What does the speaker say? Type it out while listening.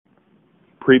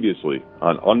Previously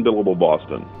on Unbillable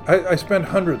Boston. I spent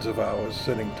hundreds of hours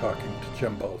sitting talking to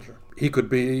Jim Bulger. He could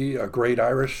be a great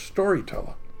Irish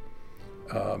storyteller,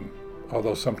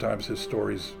 although sometimes his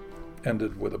stories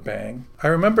ended with a bang. I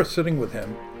remember sitting with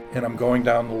him, and I'm going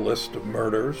down the list of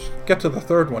murders. Get to the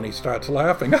third one, he starts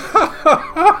laughing.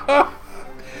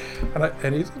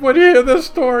 And he said, "When you hear this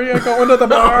story?" I go into the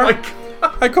bar.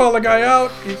 I call the guy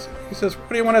out. He says, "What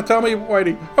do you want to tell me,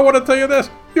 Whitey?" "I want to tell you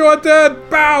this. You're dead."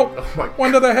 Bow!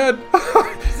 One to the head.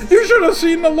 You should have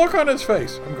seen the look on his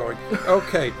face. I'm going,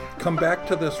 okay, come back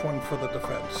to this one for the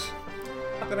defense.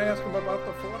 Did I ask him about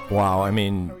the fourth? Wow, I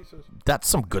mean, that's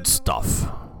some good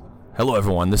stuff. Hello,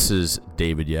 everyone. This is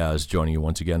David Yaz joining you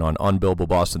once again on Unbillable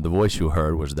Boston. The voice you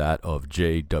heard was that of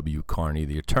J.W. Carney,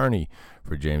 the attorney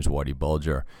for James Whitey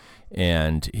Bulger.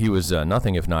 And he was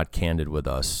nothing if not candid with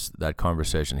us. That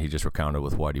conversation he just recounted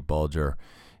with Whitey Bulger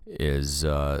is,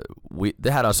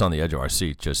 they had us on the edge of our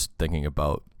seat just thinking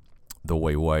about the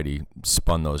way Whitey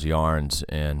spun those yarns,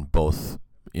 and both,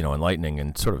 enlightening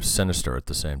and sort of sinister at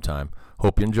the same time.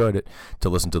 Hope you enjoyed it. To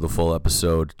listen to the full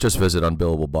episode, just visit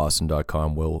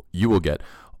unbillableboston.com where you will get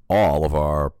all of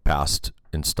our past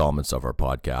installments of our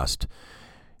podcast.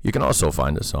 You can also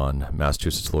find us on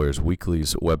Massachusetts Lawyers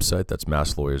Weekly's website. That's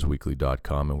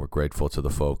masslawyersweekly.com, and we're grateful to the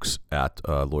folks at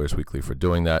Lawyers Weekly for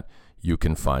doing that. You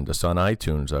can find us on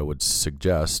iTunes, I would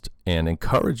suggest, and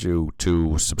encourage you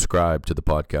to subscribe to the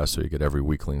podcast so you get every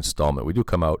weekly installment. We do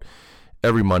come out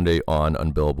every Monday on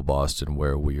Unbillable Boston,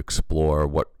 where we explore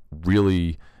what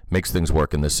really makes things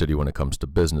work in this city when it comes to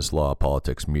business, law,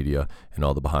 politics, media, and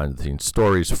all the behind-the-scenes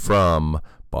stories from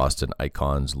Boston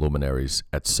icons, luminaries,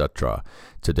 etc.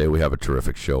 Today we have a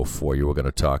terrific show for you. We're going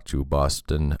to talk to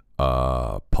Boston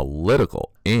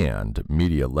political and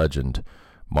media legend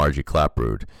Marjorie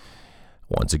Clapprood.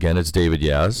 Once again, it's David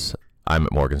Yaz. I'm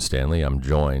at Morgan Stanley. I'm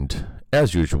joined,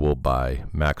 as usual, by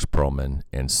Max Perlman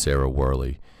and Sarah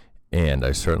Worley, and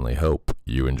I certainly hope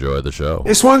you enjoy the show.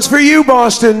 This one's for you,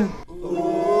 Boston.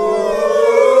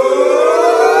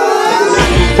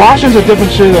 Boston's a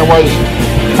different city than it was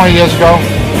 20 years ago.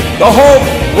 The hope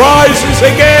rises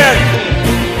again,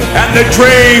 and the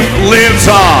dream lives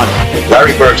on.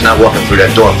 Larry Bird's not walking through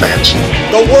that door, fans.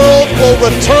 The world will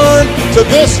return to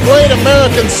this great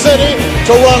American city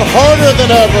to run harder than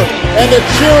ever and to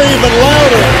cheer even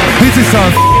louder. This is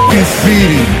our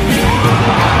city.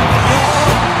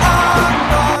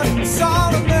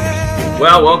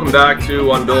 Well, welcome back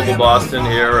to Unbillable Boston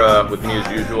here with me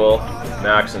as usual,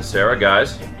 Max and Sarah.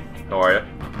 Guys, how are you?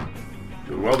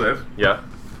 Doing well, Dave. Yeah?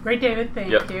 Great, David.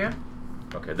 Thank you.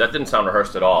 Okay, that didn't sound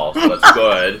rehearsed at all, so that's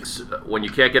good. When you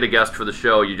can't get a guest for the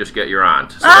show, you just get your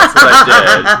aunt. So that's what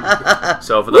I did.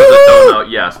 So for those that don't know,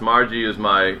 yes, Margie is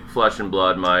my flesh and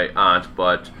blood, my aunt,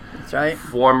 but that's right.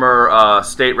 Former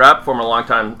state rep, former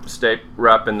longtime state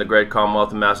rep in the great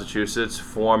Commonwealth of Massachusetts,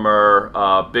 former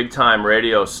big-time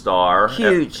radio star.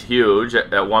 Huge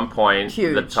at one point.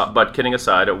 Huge. But kidding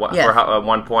aside, at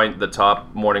one point, the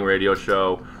top morning radio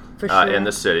show in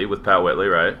the city with Pat Whitley,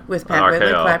 right? With Pat Whitley,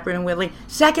 Clapprood and Whitley.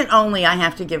 Second only, I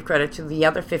have to give credit to the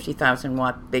other 50,000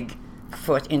 watt big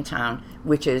foot in town,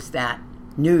 which is that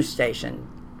news station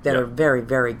that are very,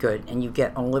 very good, and you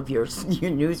get all of your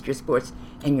news, your sports,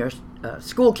 and your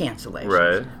school cancellations.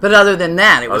 Right. But other than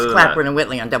that, it was Clapprood and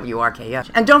Whitley on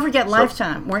WRKF. And don't forget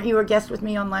Lifetime. Weren't you a guest with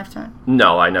me on Lifetime?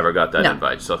 No, I never got that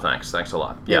invite, so thanks a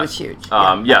lot. It was huge.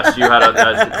 Yes, you had a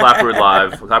Clapprood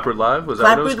Live. Clapprood Live? Was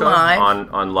that what it was called?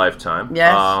 Live. On Lifetime.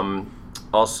 Yes.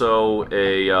 Also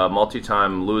a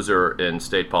multi-time loser in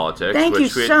state politics. Thank you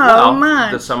so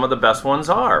much. Some of the best ones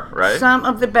are, right? Some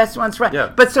of the best ones, right.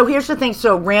 Yeah. But so here's the thing.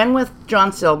 So ran with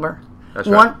John Silver. That's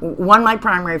right. Won my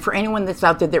primary. For anyone that's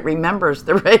out there that remembers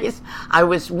the race, I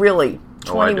was really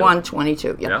 21,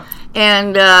 22. Yeah.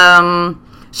 And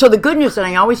so the good news, and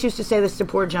I always used to say this to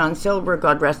poor John Silver,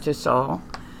 God rest his soul,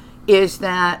 is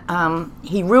that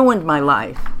he ruined my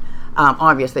life.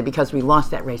 Obviously, because we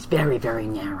lost that race very, very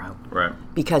narrow. Right.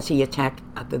 Because he attacked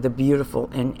the beautiful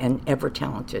and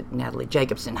ever-talented Natalie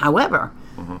Jacobson. However,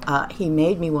 he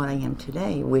made me what I am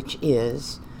today, which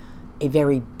is a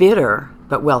very bitter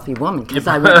but wealthy woman, because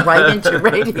I went right into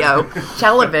radio,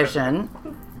 television.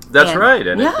 That's right,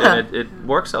 and it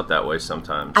works out that way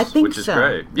sometimes. I think which is so.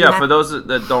 great. Yeah, for those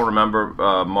that don't remember,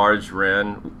 Marge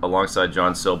ran alongside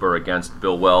John Silver against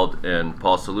Bill Weld and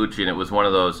Paul Cellucci, and it was one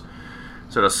of those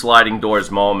sort of sliding doors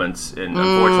moments,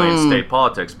 unfortunately, in state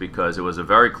politics, because it was a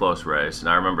very close race, and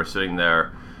I remember sitting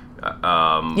there.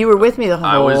 You were with me the whole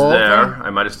I was there. thing? I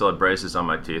might have still had braces on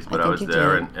my teeth, but I was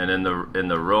there, and in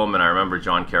the room, and I remember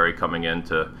John Kerry coming in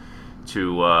to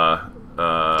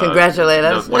Congratulate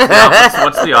us. What's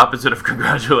the opposite of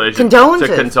congratulations?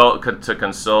 Condolences. To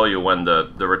console you when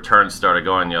the returns started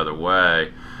going the other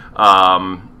way.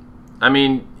 I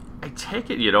mean, I take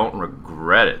it you don't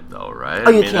regret it, though, right? Oh,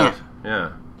 you can't.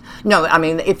 Yeah. No, I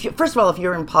mean, first of all, if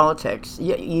you're in politics,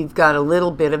 you've got a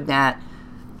little bit of that,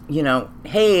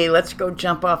 hey, let's go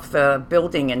jump off the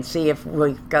building and see if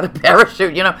we've got a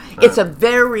parachute. It's a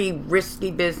very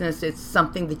risky business. It's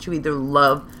something that you either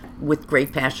love with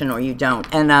great passion or you don't.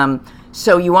 And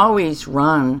so you always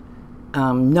run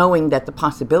knowing that the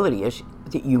possibility is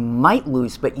that you might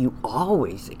lose, but you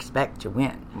always expect to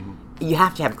win. Mm-hmm. You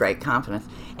have to have great confidence.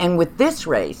 And with this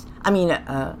race, I mean,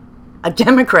 a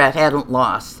Democrat hadn't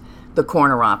lost the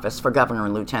corner office for governor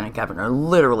and lieutenant governor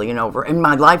literally in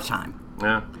my lifetime.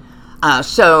 Yeah.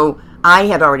 So I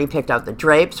had already picked out the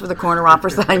drapes for the corner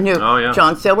office. I knew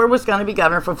John Silver was going to be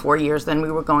governor for 4 years. Then we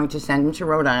were going to send him to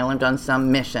Rhode Island on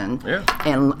some mission. Yeah.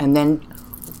 And then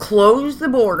close the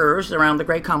borders around the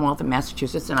great Commonwealth of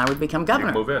Massachusetts, and I would become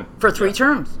governor move in. for 3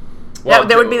 terms. Well,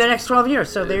 that would be the next 12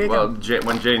 years. So there you go.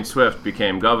 When Jane Swift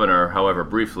became governor, however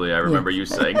briefly, I remember you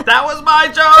saying, "That was my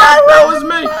job. That was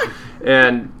me."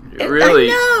 And really,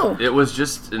 it was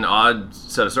just an odd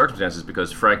set of circumstances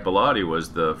because Frank Bellotti was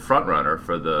the front runner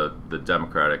for the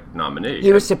Democratic nominee.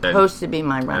 He was supposed to be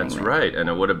my running mate. That's right, and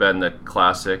it would have been the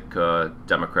classic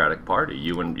Democratic Party.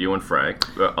 You and Frank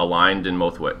aligned in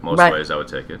most ways. I would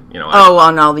take it.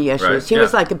 On all the issues. Right, he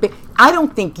was like a big. I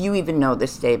don't think you even know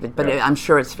this, David, but I'm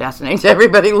sure it's fascinating to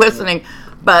everybody listening.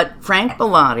 But Frank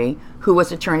Bellotti, who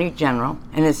was Attorney General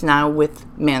and is now with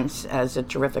Mintz as a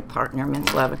terrific partner,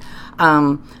 Mintz-Levin,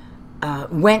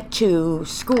 went to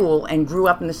school and grew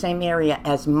up in the same area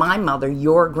as my mother,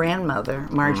 your grandmother,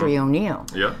 Marjorie O'Neill.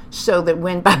 Yeah. So that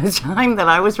by the time that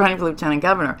I was running for lieutenant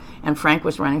governor and Frank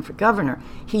was running for governor,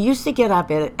 he used to get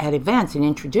up at events and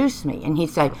introduce me. And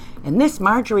he'd say, and this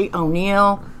Marjorie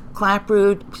O'Neill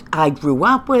Clapprood, I grew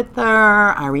up with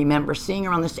her. I remember seeing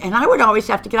her on this. And I would always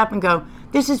have to get up and go,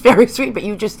 this is very sweet, but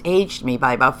you just aged me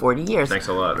by about 40 years. Thanks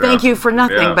a lot. Thank you for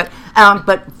nothing. Yeah.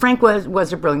 But Frank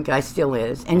was a brilliant guy, still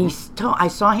is. And I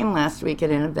saw him last week at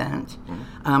an event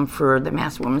for the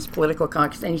Mass Women's Political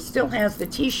Caucus, and he still has the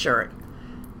T-shirt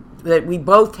that we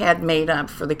both had made up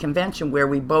for the convention where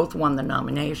we both won the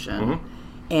nomination.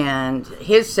 Mm-hmm. And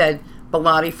his said,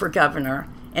 Bellotti for governor.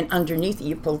 And underneath it,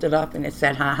 you pulled it up, and it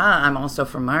said, "Ha-ha, I'm also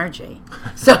from Margie."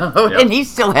 So, and he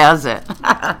still has it.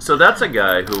 So that's a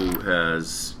guy who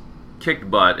has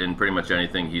kicked butt in pretty much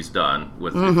anything he's done.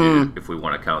 With if we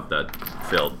want to count that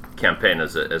failed campaign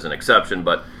as an exception,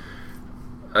 but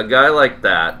a guy like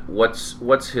that,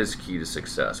 what's his key to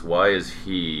success? Why is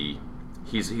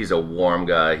he's a warm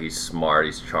guy? He's smart.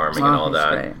 He's charming, and all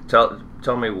that. Great.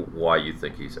 Tell me why you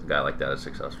think he's a guy like that is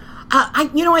successful.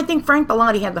 I think Frank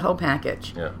Bellotti had the whole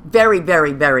package. Yeah. Very,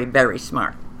 very, very, very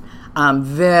smart.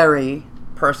 Very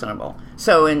personable.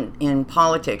 So in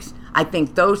politics, I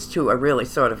think those two are really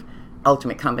sort of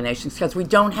ultimate combinations because we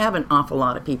don't have an awful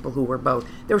lot of people who were both.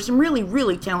 There were some really,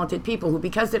 really talented people who,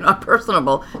 because they're not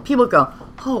personable, people go,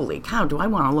 holy cow, do I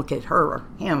want to look at her or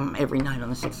him every night on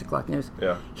the 6 o'clock news?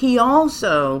 Yeah. He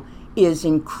also is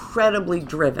incredibly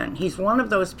driven. He's one of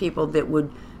those people that would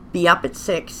be up at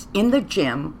 6 in the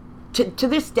gym. To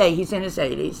this day, he's in his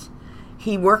 80s.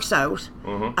 He works out.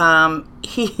 Mm-hmm.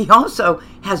 He also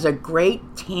has a great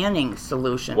tanning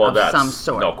solution of some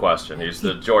sort. No question. He's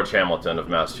the George Hamilton of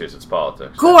Massachusetts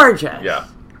politics. Gorgeous. Yeah.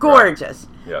 Gorgeous.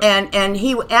 Right. Yeah. And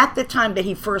he, at the time that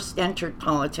he first entered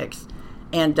politics,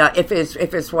 and if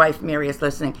his wife Mary is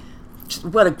listening,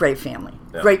 what a great family.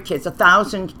 Yeah. Great kids,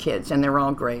 1,000 kids, and they're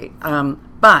all great.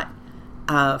 But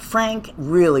Frank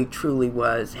really, truly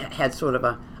had sort of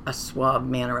a suave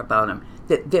manner about him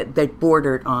that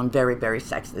bordered on very, very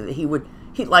sexy. He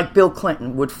like Bill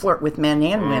Clinton, would flirt with men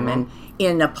and women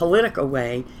in a political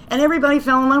way, and everybody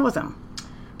fell in love with him.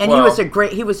 And he was a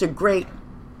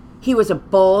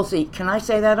ballsy, can I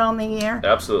say that on the air?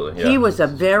 Absolutely, yeah. He was a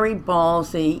very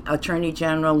ballsy attorney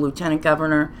general, lieutenant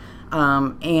governor,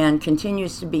 and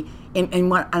continues to be,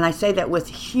 and I say that with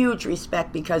huge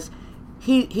respect because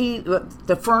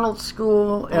the Fernald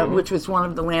School, which was one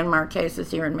of the landmark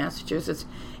cases here in Massachusetts,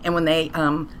 and when they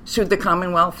sued the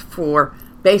Commonwealth for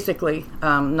basically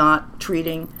not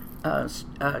treating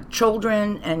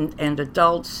children and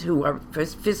adults who are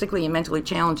physically and mentally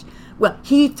challenged, well,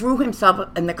 he threw himself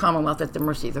in the Commonwealth at the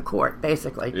mercy of the court,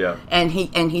 basically. Yeah. And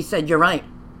he said, "You're right.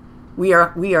 We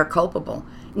are culpable."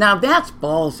 Now that's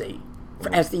ballsy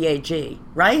as the AG,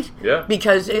 right? Yeah.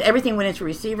 Because everything went into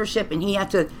receivership, and he had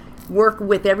to work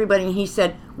with everybody. And he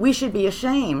said, "We should be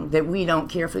ashamed that we don't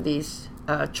care for these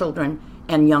children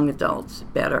and young adults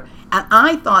better. And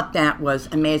I thought that was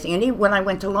amazing. And even when I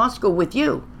went to law school with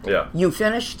you, you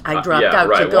finished, I dropped out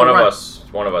right. to go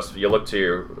One of us, you look to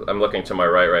your, I'm looking to my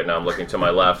right now, I'm looking to my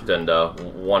left, and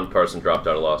one person dropped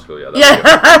out of law school.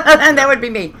 And that would be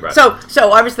me. Right.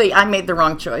 So obviously I made the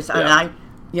wrong choice. I mean, I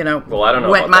don't know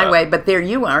went my way, but there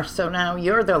you are. So now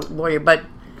you're the lawyer. But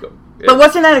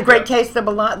wasn't that a great case,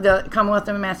 the Commonwealth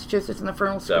of Massachusetts and the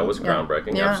Fernal School? That was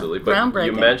groundbreaking, absolutely. But groundbreaking.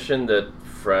 You mentioned that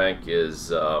Frank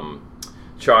is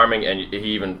charming, and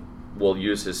he even will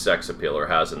use his sex appeal, or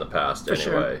has in the past anyway.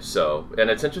 Sure. So, and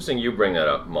it's interesting you bring that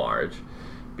up, Marge,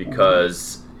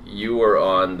 because you were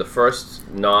on the first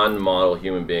non-model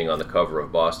human being on the cover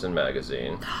of Boston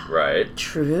Magazine, right?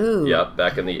 True. Yep,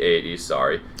 back in the 80s,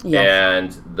 sorry. Yes.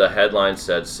 And the headline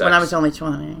said sex. When I was only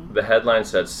 20. The headline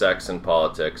said sex and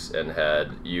politics, and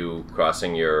had you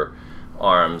crossing your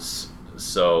arms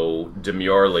so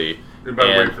demurely. And by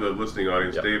the way, for the listening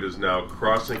audience, Dave is now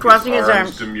crossing his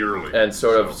arms demurely. And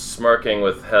sort of smirking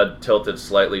with head tilted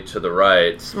slightly to the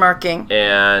right. Smirking.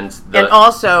 And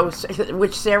also,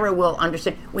 which Sarah will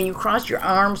understand, when you cross your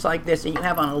arms like this and you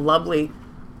have on a lovely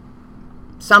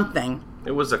something.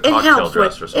 It was a cocktail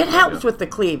dress or something. It helps with the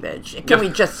cleavage, can we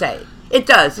just say. It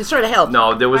does. It sort of helps.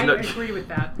 No, there was I agree with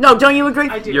that. No, don't you agree?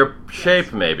 I do. Your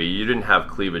shape, maybe. You didn't have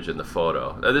cleavage in the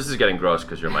photo. This is getting gross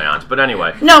because you're my aunt. But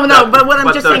anyway. No, but what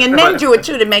I'm just saying, and men do it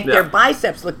too to make their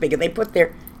biceps look bigger. They put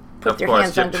their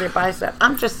hands under their biceps.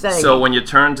 I'm just saying. So when you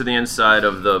turn to the inside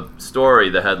of the story,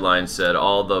 the headline said,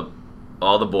 all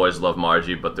the boys love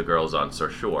Margie, but the girls aren't so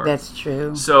sure. That's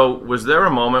true. So was there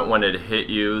a moment when it hit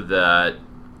you that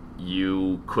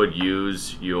you could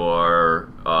use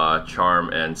your charm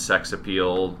and sex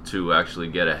appeal to actually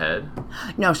get ahead?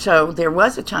 No, so there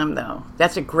was a time, though.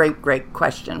 That's a great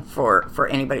question for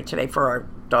anybody today, for our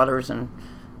daughters and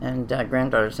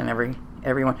granddaughters and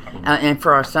everyone, and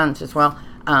for our sons as well,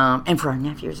 and for our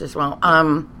nephews as well.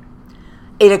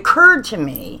 It occurred to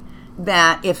me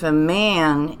that if a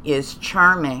man is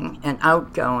charming and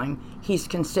outgoing, he's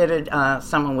considered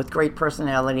someone with great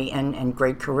personality and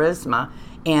great charisma,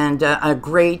 and a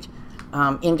great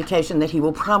indication that he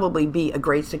will probably be a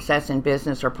great success in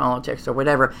business or politics or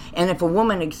whatever. And if a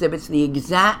woman exhibits the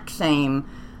exact same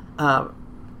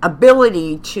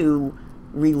ability to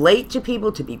relate to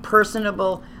people, to be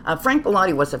personable. Frank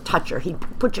Bellotti was a toucher. He'd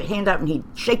put your hand out and he'd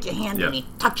shake your hand and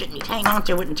he'd touch it and he'd hang on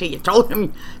to it until you told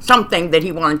him something that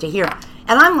he wanted to hear.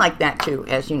 And I'm like that too,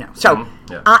 as you know. So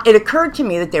it occurred to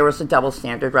me that there was a double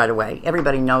standard right away.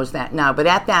 Everybody knows that now. But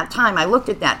at that time, I looked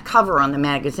at that cover on the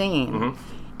magazine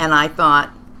and I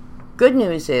thought, good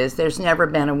news is there's never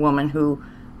been a woman who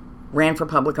ran for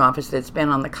public office that's been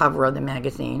on the cover of the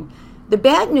magazine. The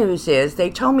bad news is they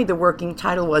told me the working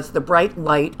title was The Bright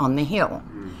Light on the Hill.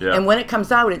 Yeah. And when it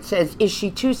comes out, it says, is she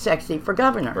too sexy for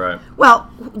governor? Right. Well,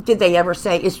 did they ever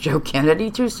say, is Joe Kennedy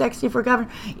too sexy for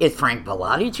governor? Is Frank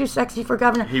Bellotti too sexy for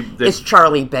governor? Is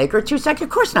Charlie Baker too sexy? Of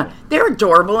course not. They're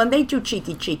adorable, and they do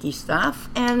cheeky stuff.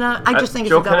 And I just think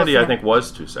it's Joe Kennedy, I think, was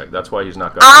too sexy. That's why he's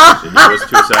not governor. He was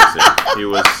too sexy.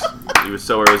 He was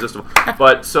so irresistible.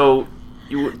 But so,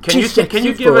 can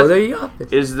you give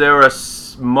us? Is there a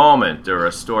moment or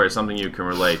a story, something you can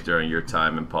relate during your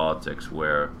time in politics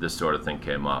where this sort of thing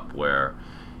came up, where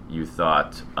you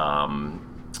thought,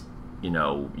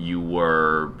 you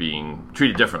were being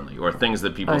treated differently, or things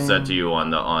that people said to you on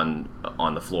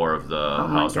the floor of the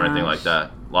house, or anything like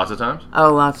that? Lots of times?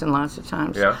 Oh, lots and lots of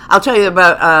times. Yeah. I'll tell you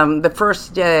about the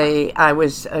first day I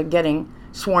was getting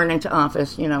sworn into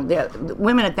office. The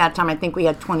women at that time, I think we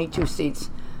had 22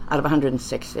 seats out of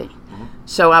 160.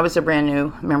 So I was a brand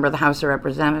new member of the House of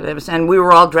Representatives, and we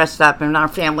were all dressed up, and our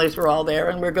families were all there,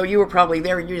 and you were probably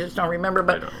there, you just don't remember,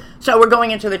 but so we're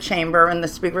going into the chamber, and the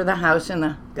Speaker of the House and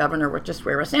the governor were to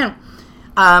swear us in.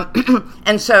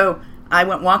 And so I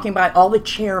went walking by all the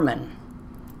chairmen,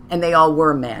 and they all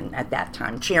were men at that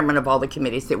time, chairmen of all the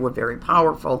committees that were very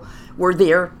powerful, were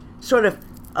there, sort of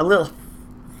a little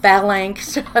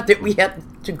phalanx that we had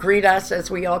to greet us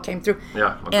as we all came through.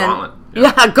 Yeah, a gauntlet.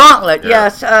 A gauntlet,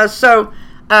 yes. So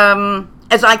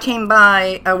as I came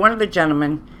by, one of the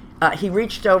gentlemen, he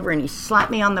reached over and he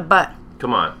slapped me on the butt.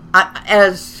 Come on.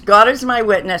 As God is my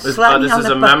witness, slapped me on the butt. This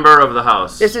is a member of the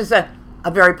House. This is a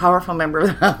very powerful member of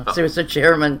the House. He was a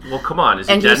chairman. Well, come on. Is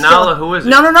he dead now? Who is he?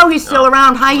 No, he's still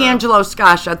around. Hi, Angelo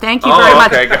Scascia. Thank you very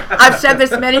much. I've said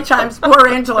this many times. Poor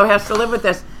Angelo has to live with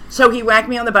this. So he whacked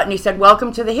me on the butt and he said,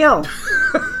 "Welcome to the Hill."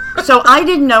 So I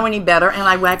didn't know any better, and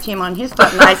I whacked him on his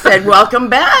butt, and I said, "Welcome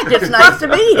back. It's nice to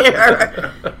be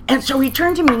here." And so he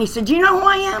turned to me and he said, "Do you know who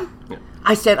I am?" Yeah.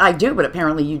 I said, "I do, but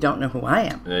apparently you don't know who I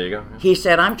am." There you go. He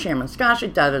said, "I'm Chairman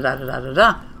Scascia,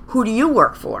 da-da-da-da-da-da-da. Who do you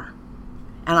work for?"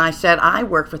 And I said, I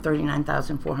work for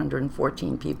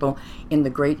 39,414 people in the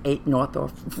Great 8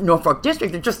 Norfolk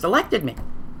District that just elected me.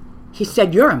 He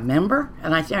said, you're a member?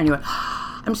 And I said, and he went,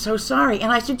 I'm so sorry.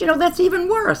 And I said, that's even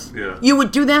worse. Yeah. You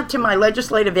would do that to my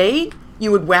legislative aide?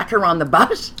 You would whack her on the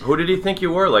bus? Who did he think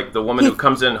you were? Like the woman who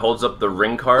comes in and holds up the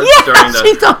ring cards during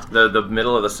the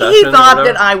middle of the session? He thought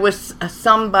that I was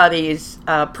somebody's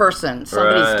person,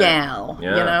 somebody's gal,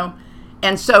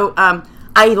 And so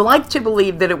I like to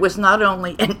believe that it was not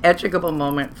only an educable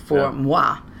moment for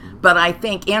moi, but I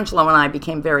think Angelo and I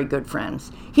became very good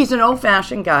friends. He's an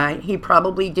old-fashioned guy. He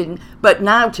probably didn't, but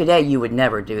now today you would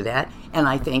never do that. And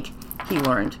I think he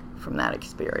learned from that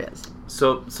experience.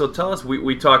 So tell us,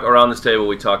 we talk around this table,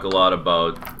 we talk a lot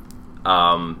about,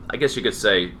 I guess you could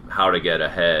say how to get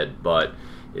ahead, but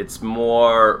it's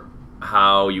more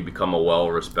how you become a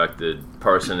well-respected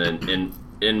person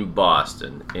in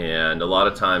Boston. And a lot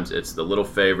of times it's the little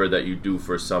favor that you do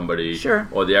for somebody, sure,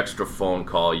 or the extra phone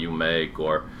call you make,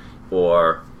 or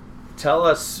tell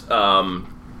us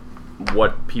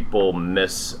what people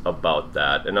miss about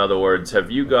that. In other words, have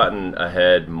you gotten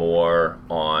ahead more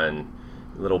on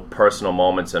little personal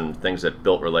moments and things that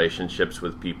built relationships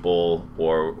with people,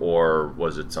 or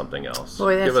was it something else?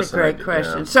 Boy, that's a great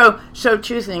question. So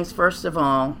two things. First of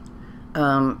all,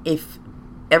 if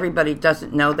everybody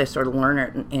doesn't know, they sort of learn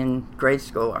it in grade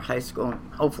school or high school,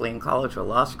 hopefully in college or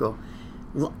law school.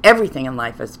 Everything in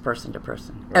life is person to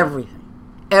person. Right.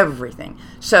 Everything.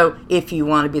 So if you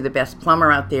want to be the best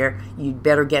plumber out there, you'd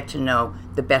better get to know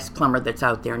the best plumber that's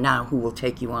out there now who will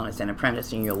take you on as an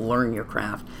apprentice and you'll learn your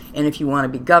craft. And if you want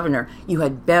to be governor, you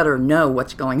had better know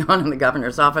what's going on in the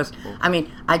governor's office. I mean,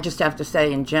 I just have to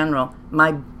say in general,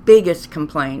 my biggest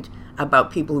complaint about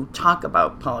people who talk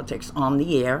about politics on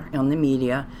the air, on the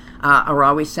media, are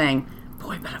always saying,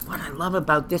 boy, but what I love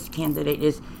about this candidate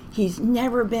is he's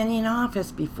never been in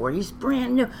office before. He's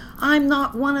brand new. I'm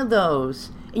not one of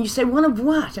those. And you say, one of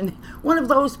what? And one of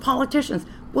those politicians.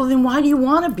 Well, then why do you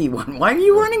want to be one? Why are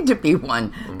you wanting to be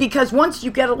one? Because once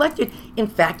you get elected, in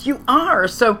fact, you are.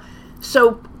 So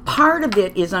part of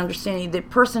it is understanding that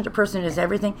person to person is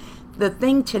everything. The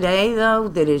thing today, though,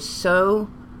 that is so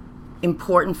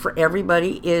important for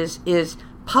everybody is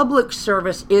public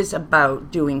service is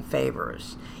about doing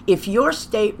favors. If your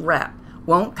state rep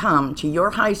won't come to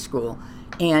your high school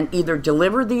and either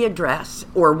deliver the address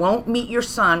or won't meet your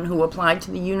son who applied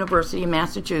to the University of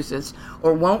Massachusetts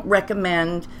or won't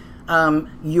recommend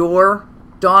your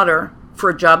daughter for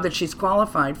a job that she's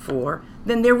qualified for,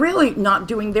 then they're really not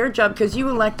doing their job because you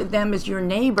elected them as your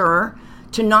neighbor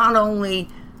to not only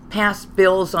pass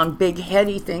bills on big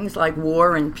heady things like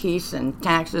war and peace and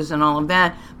taxes and all of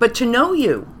that, but to know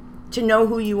you, to know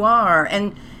who you are.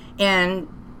 And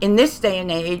in this day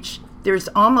and age, there's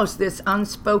almost this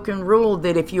unspoken rule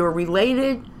that if you're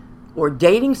related or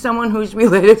dating someone who's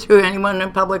related to anyone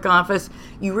in public office,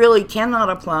 you really cannot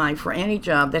apply for any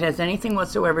job that has anything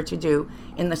whatsoever to do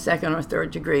in the second or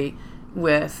third degree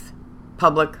with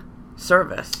public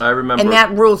service. I remember, and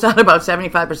that rules out about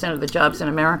 75% of the jobs in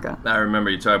America. I remember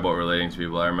you talk about relating to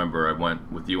people. I remember I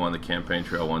went with you on the campaign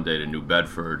trail one day to New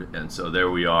Bedford, and so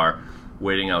there we are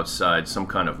waiting outside some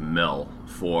kind of mill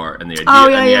and the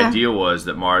idea was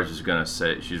that Marge is going to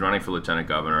say, she's running for lieutenant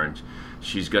governor, and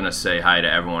she's going to say hi to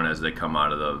everyone as they come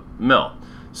out of the mill.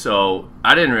 So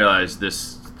I didn't realize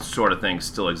this sort of thing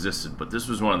still existed, but this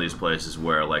was one of these places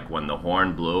where, like, when the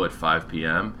horn blew at 5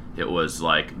 p.m., it was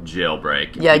like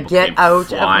jailbreak. Yeah, get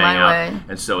out of my way.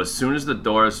 And so as soon as the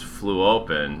doors flew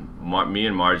open, me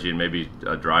and Margie and maybe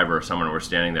a driver or someone were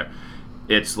standing there.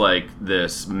 It's like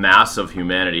this mass of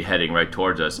humanity heading right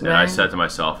towards us. And I said to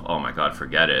myself, oh my God,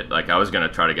 forget it. Like, I was going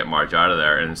to try to get Marge out of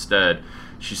there. And instead,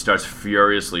 she starts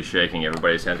furiously shaking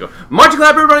everybody's hands, go, Marjorie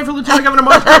Clapprood running for lieutenant governor,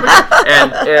 Marge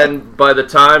Clapprood. and by the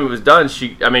time it was done, she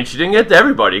didn't get to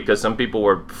everybody because some people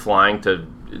were flying to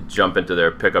jump into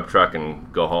their pickup truck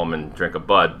and go home and drink a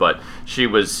Bud. But she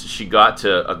got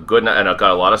to a good night, and I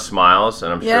got a lot of smiles,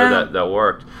 and I'm sure that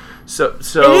worked. So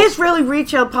it is really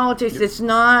retail politics. It's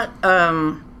not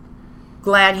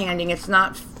glad handing. It's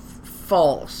not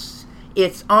false.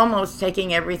 It's almost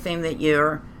taking everything that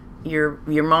your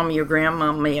mom, your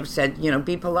grandma may have said.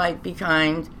 Be polite, be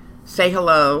kind, say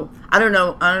hello. I don't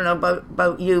know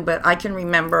about you, but I can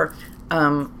remember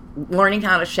learning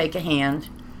how to shake a hand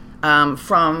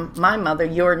from my mother,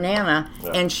 your Nana,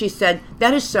 and she said,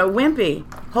 "That is so wimpy."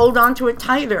 hold on to it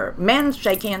tighter. Men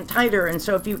shake hand tighter, and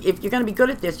so if you're going to be good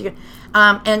at this,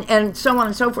 and so on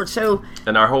and so forth. So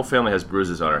and our whole family has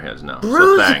bruises on our hands now.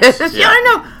 Bruises, so thanks. yeah, I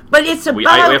know, but it's about we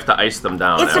have to ice them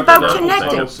down. It's about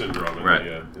connecting. Syndrome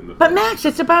right. But Max,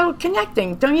 it's about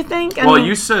connecting, don't you think? Well,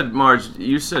 you said, Marge,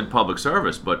 you said public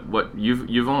service, but what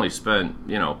you've only spent,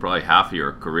 probably half of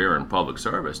your career in public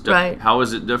service. Right. How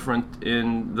is it different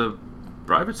in the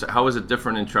private sector? How is it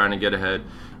different in trying to get ahead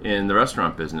in the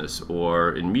restaurant business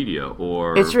or in media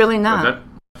or? It's really not.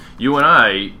 You and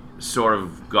I sort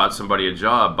of got somebody a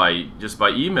job by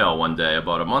email one day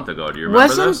about a month ago. Do you remember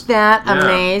this? Wasn't that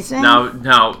amazing? Now,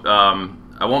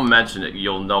 I won't mention it.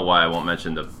 You'll know why I won't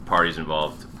mention the parties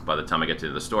involved by the time I get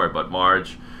to the story. But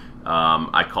Marge,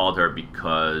 I called her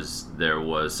because there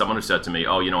was someone who said to me,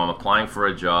 I'm applying for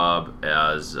a job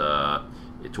as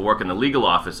to work in the legal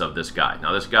office of this guy.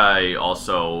 Now, this guy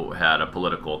also had a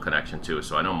political connection, too,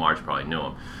 so I know Marge probably knew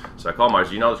him. So I called Marge,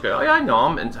 do you know this guy? Oh, yeah, I know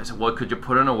him. And I said, well, could you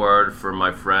put in a word for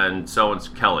my friend,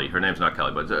 so-and-so Kelly. Her name's not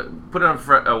Kelly, but put in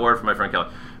a word for my friend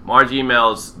Kelly. Marge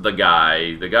emails the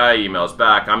guy emails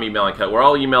back, I'm emailing Kelly. We're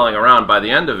all emailing around. By the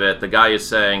end of it, the guy is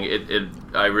saying,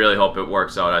 I really hope it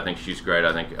works out. I think she's great.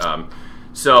 I think...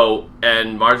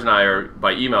 and Marge and I are,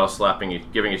 by email,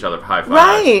 giving each other high fives.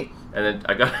 Right. And then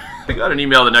I got an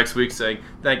email the next week saying,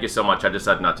 thank you so much. I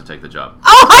decided not to take the job.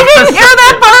 Oh, I didn't hear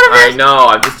that part of it. I know.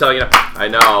 I'm just telling you. I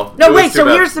know. No, wait. So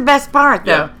here's the best part,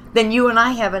 though. Yeah. Then you and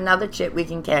I have another chit we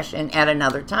can cash in at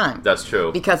another time. That's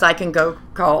true. Because I can go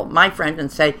call my friend and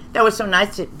say, that was so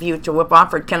nice of you to have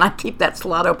offered. Can I keep that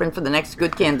slot open for the next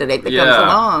good candidate that comes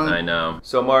along? I know.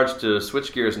 So, Marge, to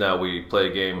switch gears now, we play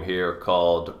a game here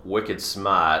called Wicked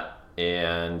Smart.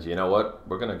 And you know what?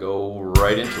 We're going to go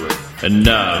right into it. And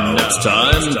now it's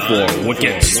time for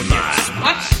Wicked Smart.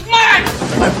 I'm smart!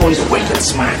 My boy's wicked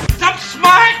smart. I'm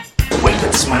smart!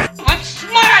 Wicked smart. I'm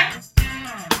smart!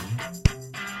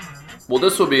 Well,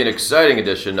 this will be an exciting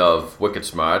edition of Wicked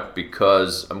Smart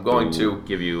because I'm going to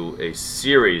give you a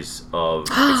series of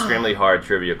extremely hard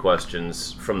trivia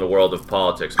questions from the world of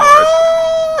politics,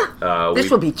 Marge. This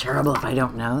will be terrible if I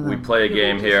don't know them. We play a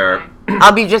game here.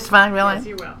 I'll be just fine, really? Yes,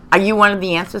 you will. Are you one of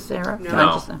the answers, Sarah?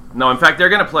 No, in fact, they're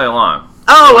going to play along.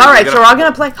 Oh, all right, so we're all going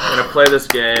to play. We're going to play this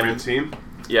game. Win team?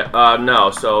 Yeah,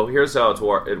 no, so here's how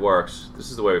it works.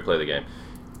 This is the way we play the game.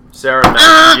 Sarah,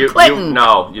 Max,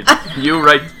 you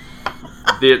write...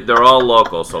 They're all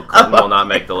local, so Clinton will not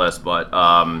make the list. But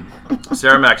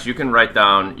Sarah, Max, you can write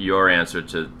down your answer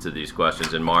to these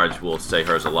questions, and Marge will say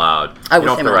hers aloud. You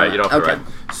don't have to write. You don't have to write.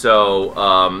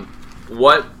 So,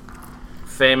 what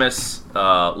famous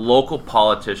local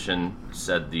politician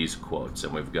said these quotes?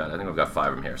 And I think we've got 5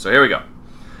 of them here. So here we go.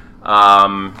 All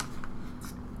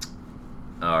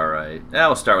right.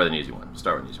 We'll start with an easy one.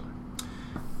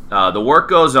 The work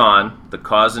goes on. The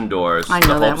cause endures. I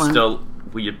know that one. Still.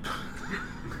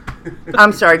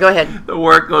 I'm sorry, go ahead. The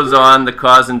work goes on, the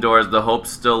cause endures, the hope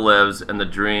still lives, and the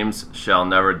dreams shall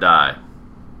never die.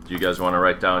 Do you guys want to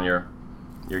write down your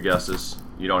guesses?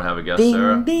 You don't have a guess, bing,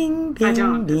 Sarah? Bing, bing, I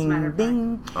don't, bing, as a matter of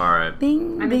bing, fact. All right.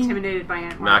 Bing, I'm bing. intimidated by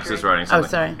Aunt Marjorie. Max is writing something.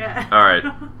 Oh, sorry. All right.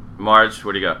 Marge,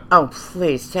 what do you got? Oh,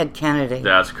 please, Ted Kennedy.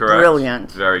 That's correct.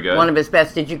 Brilliant. Very good. One of his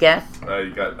best. Did you guess?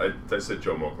 I said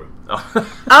Joe Moakley.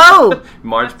 Oh!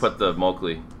 Marge put the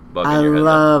Moakley bug I in your head.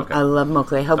 I love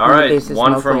Moakley. I hope all right,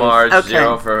 one Moakley for Marge, okay.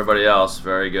 0 for everybody else.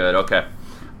 Very good. Okay.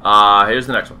 Here's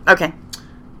the next one. Okay.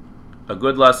 A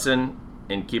good lesson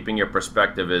in keeping your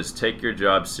perspective is take your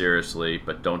job seriously,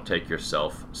 but don't take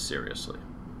yourself seriously.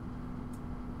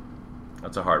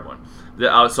 That's a hard one.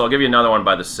 So I'll give you another one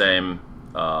by the same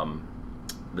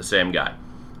guy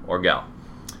or gal.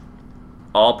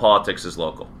 All politics is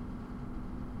local.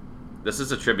 This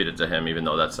is attributed to him, even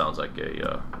though that sounds like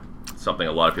something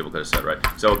a lot of people could have said, right?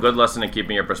 So a good lesson in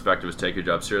keeping your perspective is take your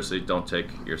job seriously, don't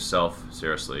take yourself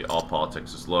seriously. All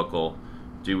politics is local.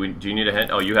 Do you need a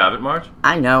hint? Oh, you have it, Marge?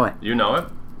 I know it. You know it?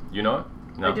 You know it?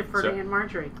 No. I defer to Aunt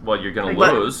Marjorie. Well, you're going to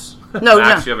What? lose. No,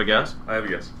 Max, no. you have a guess? I have a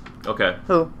guess. Okay.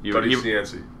 Who? Buddy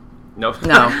Cianci. No.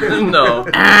 No. No.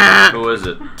 Who is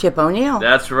it? Tip O'Neill.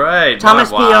 That's right. Thomas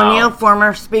Wow. P. O'Neill,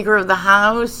 former Speaker of the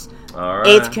House. All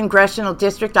right. 8th Congressional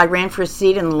District. I ran for a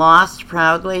seat and lost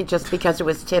proudly just because it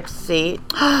was Tip's seat.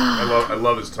 I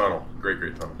love his tunnel. Great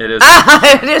tunnel. It is.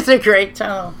 It is a great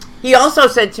tunnel. He also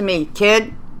said to me,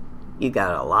 kid, you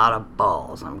got a lot of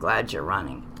balls. I'm glad you're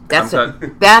running. That's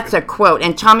a quote.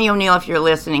 And Tommy O'Neill, if you're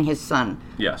listening, his son.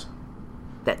 Yes.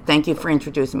 Thank you for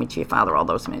introducing me to your father all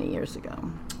those many years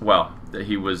ago. Well,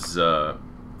 he was a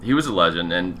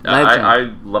legend, and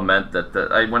I lament that.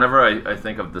 Whenever I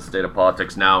think of the state of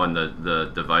politics now and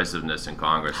the divisiveness in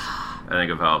Congress, I think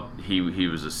of how he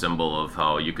was a symbol of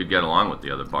how you could get along with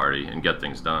the other party and get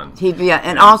things done.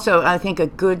 And also I think a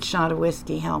good shot of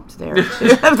whiskey helped there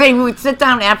too. They would sit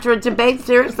down after a debate,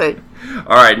 seriously.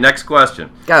 All right, next question.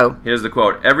 Go. Here's the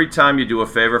quote. Every time you do a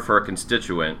favor for a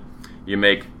constituent, you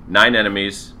make 9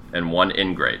 enemies and 1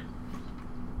 ingrate.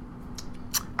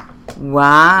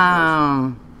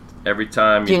 Wow. Every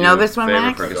time do you know this one,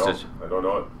 Max? I don't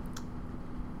know it.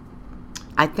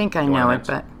 I think I know it,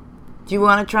 but do you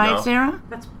want to try it, Sarah?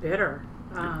 That's bitter.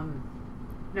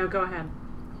 No, go ahead.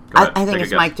 I think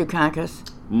it's Mike Dukakis.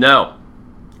 No.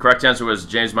 Correct answer was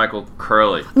James Michael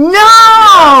Curley. No!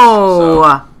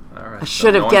 All right, I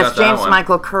should have guessed James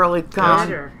Michael Curley.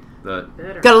 Bitter.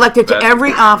 Got elected to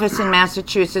every office in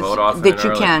Massachusetts that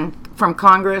you can, from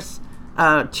Congress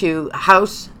to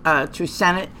House to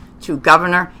Senate to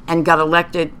governor, and got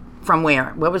elected from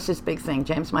where? What was his big thing?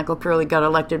 James Michael Curley got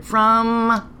elected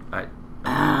from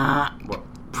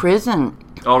prison.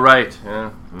 Oh, right.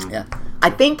 Yeah. Yeah. I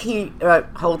think he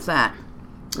holds that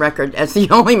record as the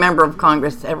only member of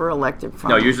Congress ever elected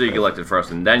from. No, usually you get elected first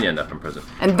and then you end up in prison.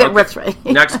 And that's right.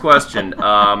 Next question.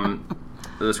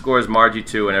 The score is Margie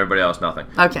 2 and everybody else nothing.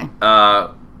 Okay.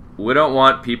 We don't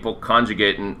want people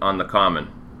conjugating on the common.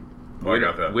 I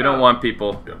got that. We don't want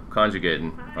people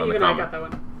conjugating on the common. I got that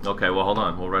one. Okay, well, hold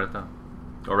on. We'll write it down.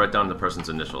 Or write down the person's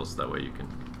initials. That way you can...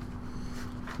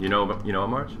 You know it,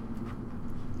 Marge?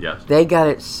 Yes. They got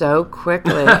it so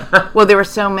quickly. Well, there were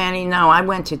so many. No, I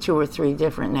went to 2 or 3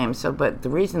 different names. But the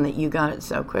reason that you got it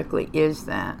so quickly is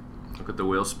that... Look at the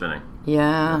wheel spinning.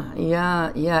 Yeah.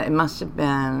 It must have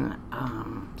been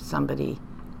somebody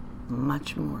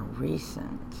much more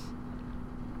recent.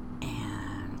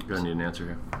 And... You're going to need an answer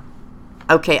here.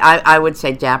 Okay, I would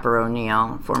say Dapper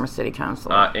O'Neill, former city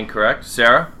councilor. Incorrect.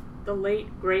 Sarah? The late,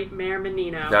 great Mayor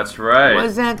Menino. That's right.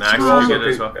 Was that Max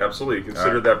true? Absolutely. He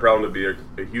considered that problem to be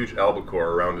a huge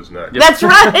albacore around his neck. Yep. That's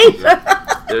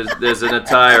right. There's an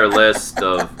entire list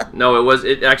of... No,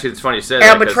 actually, it's funny you say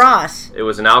that. Albatross. It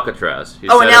was an Alcatraz. An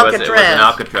Alcatraz. It was an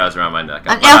Alcatraz around my neck.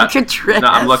 Alcatraz. No,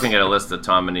 I'm looking at a list of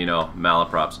Tom Menino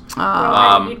malaprops.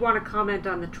 Well, you'd want to comment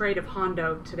on the trade of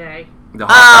Hondo today. The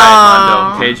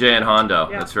Hondo, KJ and Hondo.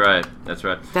 Yeah. That's right. That's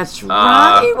right.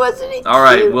 Wasn't he? All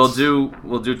right, we'll do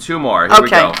 2 more. Here we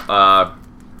go.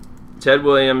 Ted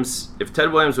Williams. If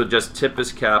Ted Williams would just tip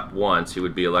his cap once, he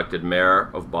would be elected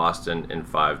mayor of Boston in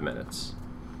 5 minutes.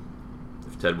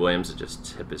 If Ted Williams would just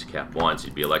tip his cap once,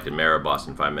 he'd be elected mayor of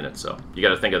Boston in 5 minutes. So you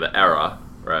got to think of the era,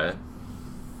 right?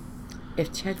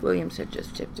 If Ted Williams had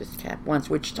just tipped his cap once,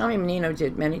 which Tommy Menino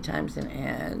did many times in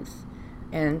ads.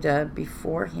 And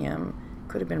before him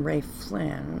could have been Ray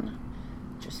Flynn.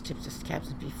 Just tipped his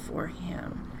caps before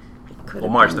him. Well,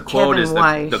 Marge, the quote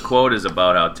is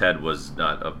about how Ted was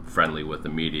not friendly with the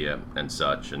media and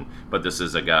such, but this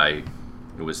is a guy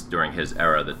who was during his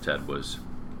era that Ted was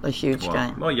a huge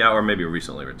guy. Well, yeah, or maybe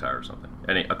recently retired or something.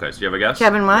 Okay, so you have a guess?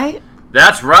 Kevin White.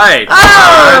 That's right.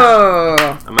 Oh!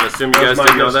 I'm going to assume you guys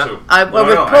didn't know that. I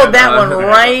pulled that one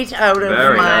right out of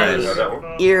my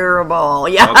earball.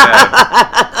 Yeah.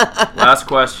 Okay. Last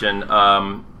question.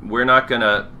 We're not going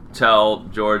to tell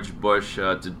George Bush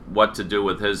what to do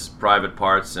with his private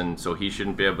parts, and so he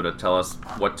shouldn't be able to tell us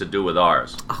what to do with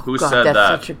ours. Who said that?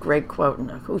 That's such a great quote.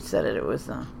 Who said it? It was...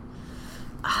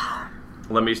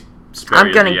 Let me spare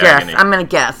you the agony. I'm going to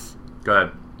guess. Go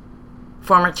ahead.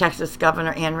 Former Texas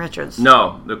Governor Ann Richards.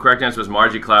 No, the correct answer was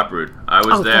Marjorie Clapprood. I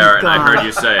was there, and I heard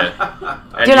you say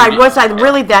it. Was I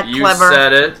really that clever? You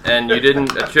said it, and you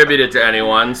didn't attribute it to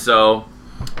anyone, so...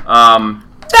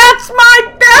 That's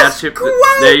my best quote!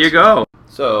 There you go.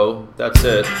 So, that's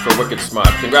it for Wicked Smart.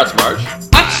 Congrats, Marge.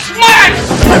 I'm smart!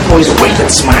 My boy's wicked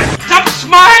smart. I'm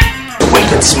smart!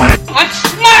 Wicked smart. I'm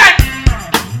smart!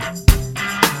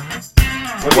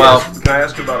 Can I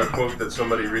ask about a quote that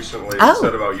somebody recently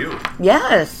said about you?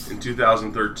 Yes. In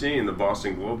 2013, the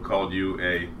Boston Globe called you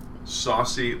a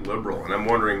saucy liberal, and I'm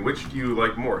wondering, which do you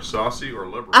like more, saucy or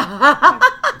liberal?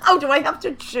 Oh, do I have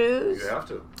to choose? You have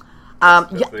to.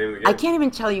 I can't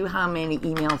even tell you how many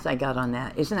emails I got on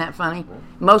that. Isn't that funny?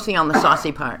 Mostly on the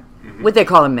saucy part. Mm-hmm. Would they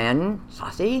call them men?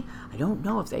 Saucy? I don't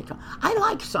know if they call... I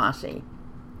like saucy.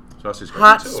 Saucy's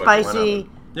hot, spicy...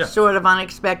 Yeah. Sort of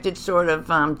unexpected, sort of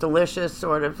delicious,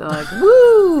 sort of like,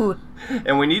 woo!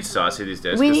 And we need saucy these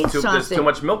days. There's too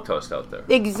much milquetoast out there.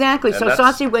 Exactly. So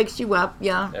saucy wakes you up,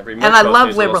 yeah. And I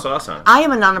love liberal. Sauce on it. I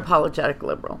am an unapologetic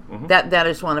liberal. Mm-hmm. That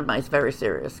is one of my very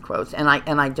serious quotes. And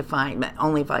I define,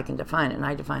 only if I can define it, and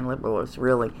I define liberal as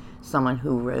really someone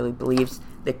who really believes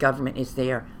that government is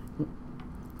there.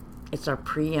 It's our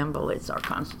preamble, it's our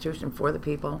constitution for the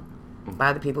people,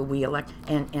 by the people we elect,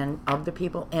 and of the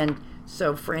people, and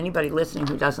So for anybody listening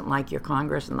who doesn't like your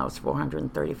Congress and those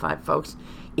 435 folks,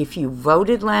 if you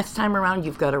voted last time around,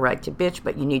 you've got a right to bitch,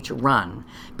 but you need to run.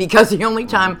 Because the only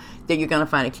time that you're going to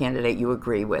find a candidate you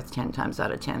agree with 10 times out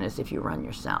of 10 is if you run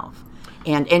yourself.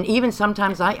 And even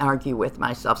sometimes I argue with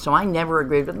myself, so I never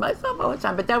agreed with myself all the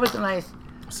time, but that was a nice...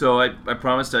 So I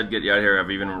promised I'd get you out of here.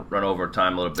 I've even run over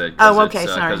time a little bit. Oh, okay,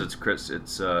 sorry. Because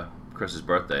it's Chris's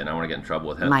birthday, and I want to get in trouble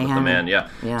with him, My with the honey. man. Yeah.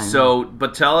 Yeah, I so,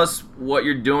 but tell us what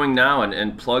you're doing now,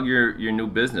 and plug your new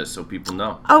business so people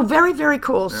know. Oh, very, very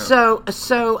cool. Yeah.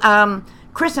 So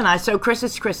Chris and I, so Chris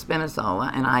is Chris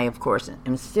Spinazzola, and I, of course,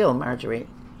 am still Marjorie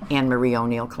Ann Marie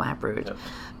O'Neill Clapprood. Yep.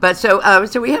 But so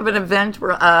we have an event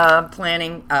we're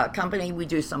planning company. We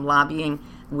do some lobbying.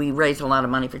 We raise a lot of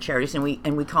money for charities, and we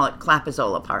call it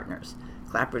Clapazzola Partners.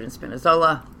 Clapprood and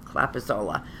Spinazzola,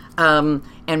 Clapazzola.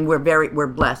 And we're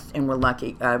blessed and we're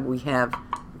lucky. We have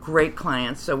great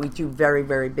clients, so we do very,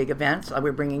 very big events.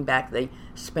 We're bringing back the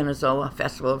Spinazzola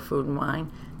Festival of Food and Wine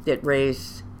that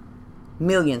raised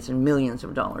millions and millions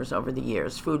of dollars over the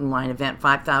years. Food and wine event,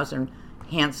 5,000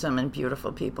 handsome and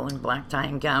beautiful people in black tie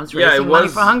and gowns raising money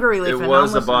for hunger relief. It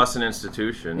was a Boston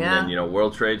institution, yeah. And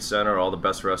World Trade Center, all the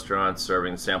best restaurants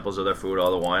serving samples of their food,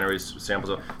 all the wineries samples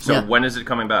of. So yeah. When is it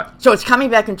coming back? So it's coming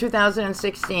back in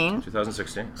 2016.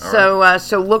 2016. All so right.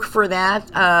 So look for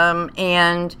that.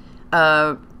 And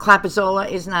Clapazzola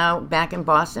is now back in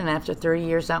Boston after 30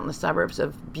 years out in the suburbs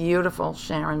of beautiful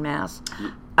Sharon, Mass.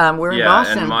 We're in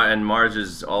Boston. And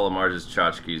all of Marge's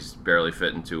tchotchkes barely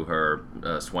fit into her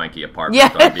swanky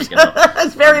apartment on Beacon Hill.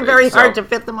 It's very, very hard to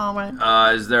fit them all in.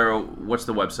 What's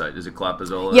the website? Is it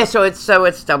Clapazzola? Yeah, so it's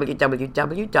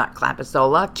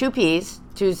www.clapazzola, 2 P's,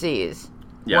 2 Z's.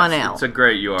 Yes, 1 L. It's a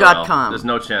great URL. .com. There's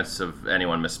no chance of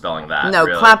anyone misspelling that. No,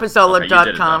 really.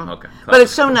 Clapazzola.com. Okay, but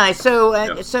it's so nice. So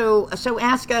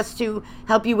ask us to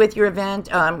help you with your event,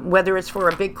 whether it's for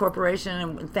a big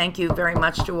corporation, and thank you very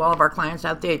much to all of our clients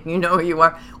out there. You know who you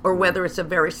are, or whether it's a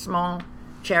very small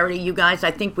charity. You guys,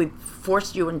 I think we've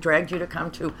forced you and dragged you to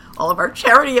come to all of our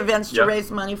charity events to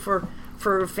raise money for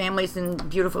families and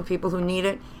beautiful people who need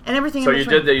it, and everything. So you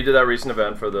did that recent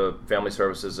event for the Family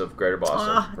Services of Greater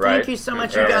Boston, right? Thank you so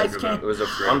much, you guys. It was an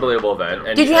unbelievable event.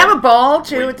 And did you have a ball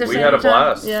too at the same time? We had a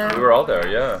blast. Yeah. We were all there,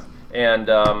 yeah. And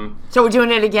so we're doing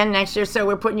it again next year. So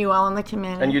we're putting you all on the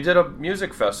committee. And you did a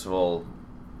music festival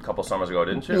a couple summers ago,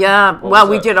 didn't you? Yeah. Well,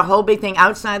 we did a whole big thing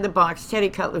outside the box. Teddy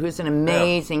Cutler, who's an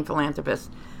amazing philanthropist,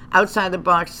 outside the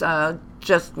box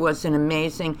just was an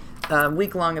amazing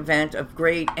week-long event of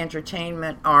great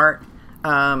entertainment, art,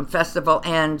 festival,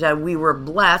 and we were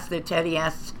blessed that Teddy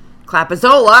asked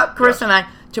Clapazzola, Chris and I,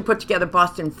 to put together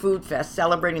Boston Food Fest,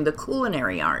 celebrating the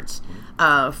culinary arts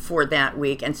for that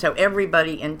week. And so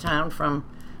everybody in town, from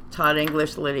Todd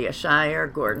English, Lydia Shire,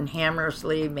 Gordon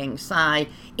Hammersley, Ming Tsai,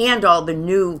 and all the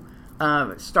new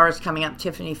stars coming up,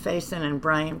 Tiffany Faison and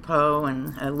Brian Poe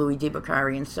and Louis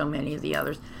DiBacari and so many of the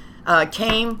others,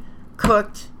 came,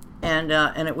 cooked, and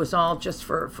it was all just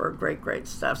for great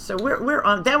stuff. So we're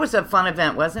on. That was a fun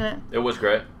event, wasn't it? It was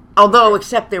great. Although,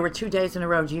 except there were 2 days in a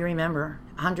row. Do you remember?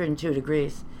 102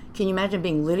 degrees. Can you imagine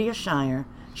being Lydia Shire?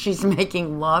 She's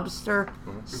making lobster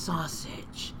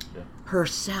sausage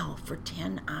herself for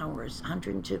 10 hours,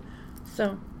 102.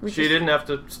 So she didn't have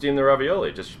to steam the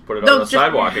ravioli. Just put it on the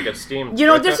sidewalk. It gets steamed. You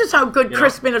know, this is how good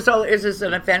Chris Spinazzola is as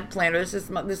an event planner. This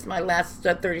is my last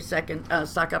 30-second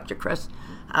suck up to Chris,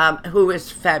 who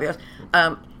is fabulous.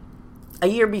 A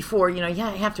year before, you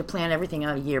have to plan everything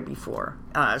out a year before.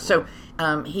 So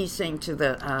he's saying to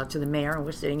the mayor, and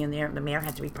we're sitting in there. The mayor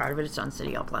had to be part of it. It's on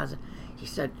City Hall Plaza. He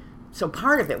said, so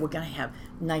part of it, we're going to have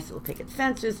nice little picket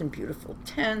fences and beautiful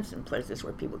tents and places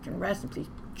where people can rest and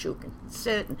people can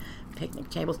sit and picnic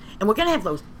tables. And we're going to have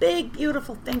those big,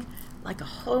 beautiful things like a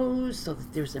hose so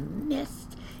that there's a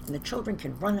mist and the children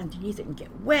can run underneath it and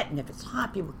get wet. And if it's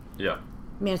hot, people... Yeah.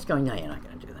 Man's going, no, you're not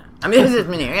going to do that. I mean, this is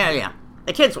me. Yeah.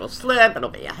 The kids will slip. It'll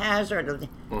be a hazard.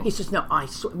 He says, no,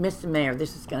 Mr. Mayor,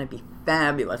 this is going to be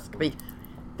fabulous.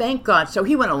 Thank God. So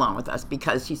he went along with us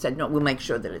because he said, no, we'll make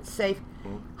sure that it's safe.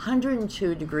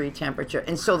 102-degree temperature.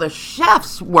 And so the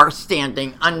chefs were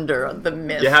standing under the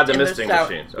mist. You had the misting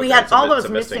machines. We had all those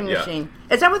misting machines.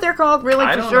 Is that what they're called, really,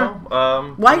 I for don't sure?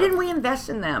 know. Why didn't we invest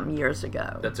in them years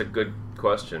ago? That's a good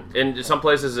question. In some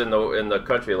places in the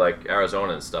country, like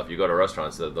Arizona and stuff, you go to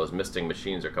restaurants, those misting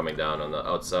machines are coming down on the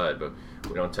outside, but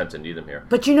we don't tend to need them here.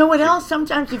 But you know what else?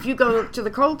 Sometimes if you go to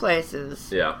the cold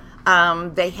places,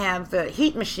 they have the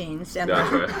heat machines and,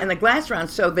 Gotcha. and the glass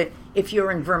rounds, so that if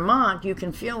you're in Vermont, you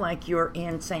can feel like you're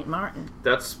in St. Martin.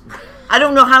 I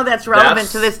don't know how that's relevant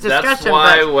to this discussion. That's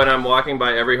why when I'm walking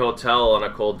by every hotel on a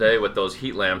cold day with those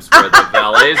heat lamps where the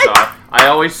valets are, I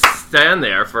always stand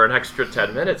there for an extra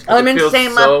 10 minutes. I'm in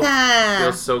St. Martin. It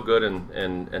feels so good and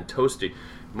toasty.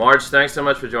 Marge, thanks so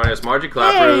much for joining us. Marjorie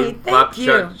Clapprood. Hey, thank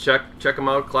you. Check them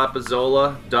out,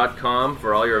 clapazola.com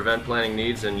for all your event planning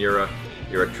needs, and you're a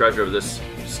treasure of this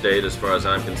state as far as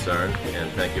I'm concerned,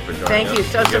 and thank you for joining us. Thank you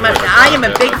so much. I am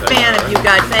a big fan of you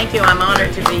guys. Thank you. I'm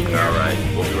honored to be here. All right.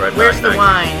 We'll be right back. Where's the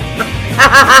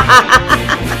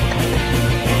wine?